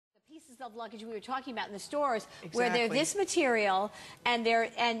of luggage we were talking about in the stores, where they're this material and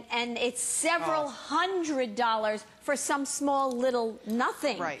it's several $100s for some small little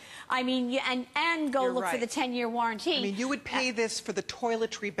nothing. Right. I mean, and go look for the 10-year warranty. I mean, you would pay this for the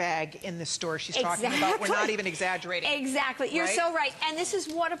toiletry bag in the store she's talking about. We're not even exaggerating. Exactly. You're so right. And this is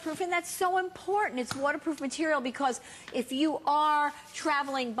waterproof, and that's so important. It's waterproof material because if you are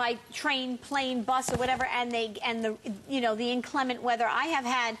traveling by train, plane, bus, or whatever, and the the inclement weather I have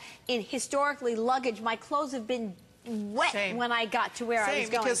had in historically luggage, my clothes have been wet when I got to where I was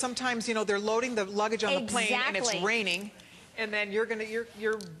going. Because sometimes, they're loading the luggage on the plane and it's raining. And then your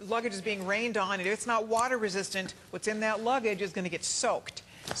luggage is being rained on, and if it's not water resistant, what's in that luggage is going to get soaked.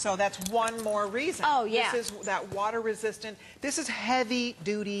 So that's one more reason. Oh, yeah. This is that water resistant. This is heavy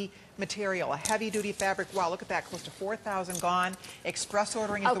duty material, a heavy duty fabric. Wow, look at that, close to 4,000 gone. Express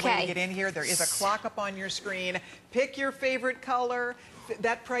ordering is the way to get in here. There is a clock up on your screen. Pick your favorite color.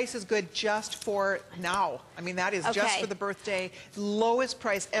 That price is good just for now. I mean, that is just for the birthday. Lowest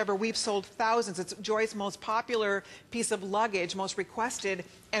price ever. We've sold thousands. It's Joy's most popular piece of luggage, most requested,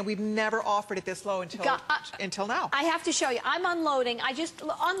 and we've never offered it this low until now. I have to show you. I'm unloading. I just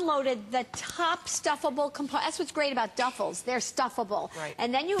unloaded the top stuffable compartment. That's what's great about duffels. They're stuffable. Right.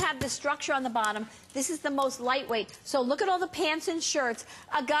 And then you have the structure on the bottom. This is the most lightweight. So look at all the pants and shirts.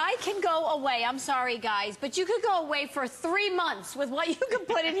 A guy can go away. I'm sorry, guys, but you could go away for 3 months with what you can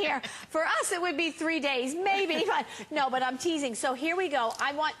put in here. For us, it would be 3 days, maybe. No, but I'm teasing. So here we go.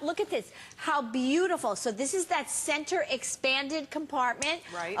 Look at this. How beautiful. So this is that center expanded compartment.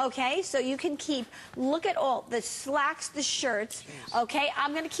 Right. Okay, so you can keep, look at all the slacks, the shirts. Okay,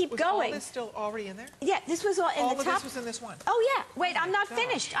 I'm going to keep going. Was all this still already in there? Yeah, this was all in the top. All of this was in this one? Oh, yeah. Wait, I'm not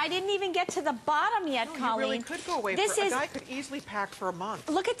finished. I didn't even get to the bottom yet, no, Colleen. You really could go away. A guy could easily pack for a month.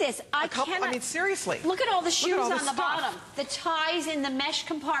 Look at this. I mean, seriously. Look at all the shoes on the bottom. The ties in the mesh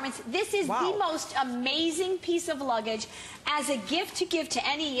compartments. This is the most amazing piece of luggage as a gift to give to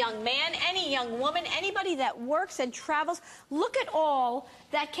any young man, any young woman, anybody that works and travels. Look at all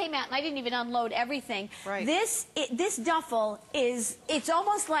that came out, and I didn't even unload everything. Right. This duffel it's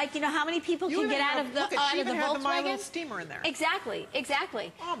almost like, how many people can get out of the Volkswagen? Steamer in there. Exactly,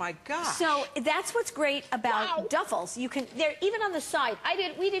 exactly. Oh my gosh. So that's what's great about duffels. They're even on the side.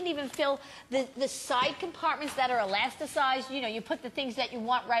 We didn't even fill the side compartments that are elasticized. You put the things that you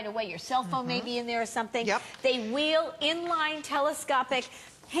want right away. Your cell phone maybe in there or something. Yep. They wheel inline telescopic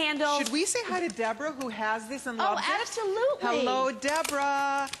handles. Should we say hi to Deborah, who has this and loves it? Oh, absolutely. Hello,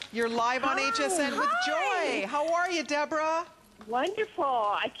 Deborah. You're live on HSN with Joy. How are you, Deborah? Wonderful.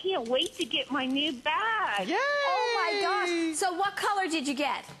 I can't wait to get my new bag. Yay! Oh, my gosh. So what color did you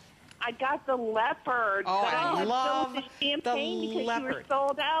get? I got the leopard. Oh, I love the champagne because leopard. you were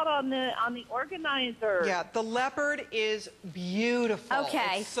sold out on the organizer. Yeah, the leopard is beautiful.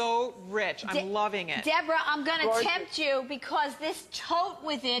 Okay. It's so rich. I'm loving it. Deborah, I'm going to tempt you because this tote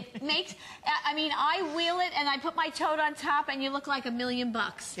with it makes, I wheel it and I put my tote on top and you look like $1 million.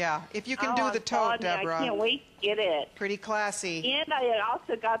 Yeah, if you can do the tote, Deborah. I can't wait to get it. Pretty classy. And I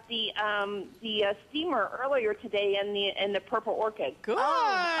also got the steamer earlier today in the purple orchid. Good.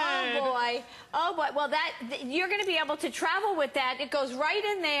 Oh boy. Well, you're going to be able to travel with that. It goes right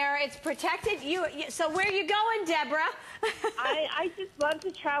in there. It's protected. So where are you going, Deborah? I just love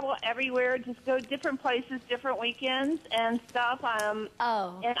to travel everywhere. Just go different places, different weekends and stuff. And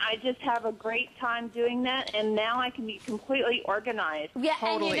I just have a great time doing that. And now I can be completely organized. Yeah,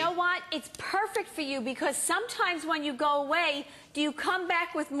 totally. And you know what? It's perfect for you because sometimes when you go away, do you come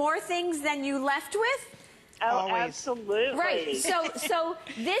back with more things than you left with? Oh, Always. absolutely. Right. So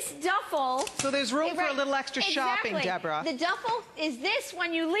this duffel. So there's room for a little extra shopping, Deborah. The duffel is this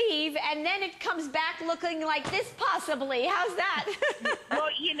when you leave, and then it comes back looking like this possibly. How's that? Well,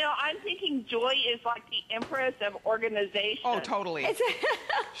 I'm thinking Joy is like the empress of organization. Oh, totally.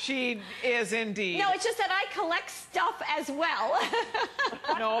 She is indeed. No, it's just that I collect stuff as well.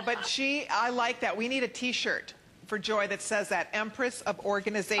 No, but I like that. We need a T-shirt for Joy that says that, Empress of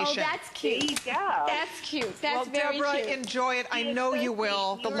Organization. Oh, that's cute. There you go. That's cute. That's very Deborah, cute. Enjoy it. I know you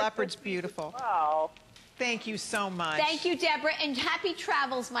will. The leopard's beautiful. Wow. Thank you so much. Thank you, Deborah, and happy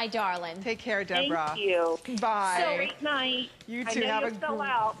travels, my darling. Take care, Deborah. Thank you. Bye. So, great night. You too. Have a sell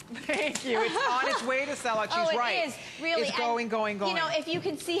out. Thank you. It's on its way to sell out. She's right. It is, really. It's going. If you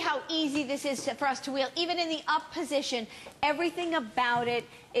can see how easy this is for us to wheel, even in the up position, everything about it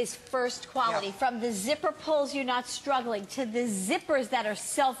is first quality. Yep. From the zipper pulls, you're not struggling, to the zippers that are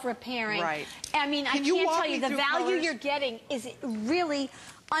self-repairing. Right. I can't tell you, the value you're getting is really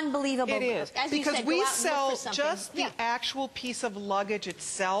unbelievable. It is. As you because said, we go out and look sell for something. just the actual piece of luggage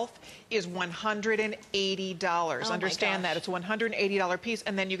itself is $180. Oh, understand that. It's a $180 piece,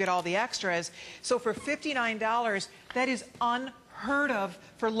 and then you get all the extras. So for $59, that is unheard of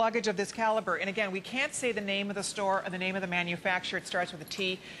for luggage of this caliber. And again, we can't say the name of the store or the name of the manufacturer. It starts with a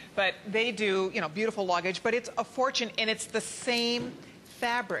T, but they do, you know, beautiful luggage, but it's a fortune, and it's the same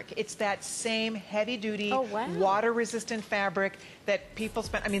fabric. It's that same heavy-duty, water-resistant fabric that people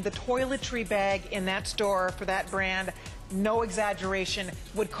spend. I mean, the toiletry bag in that store for that brand, no exaggeration,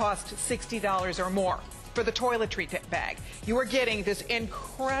 would cost $60 or more for the toiletry bag. You are getting this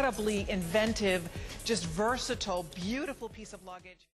incredibly inventive, just versatile, beautiful piece of luggage.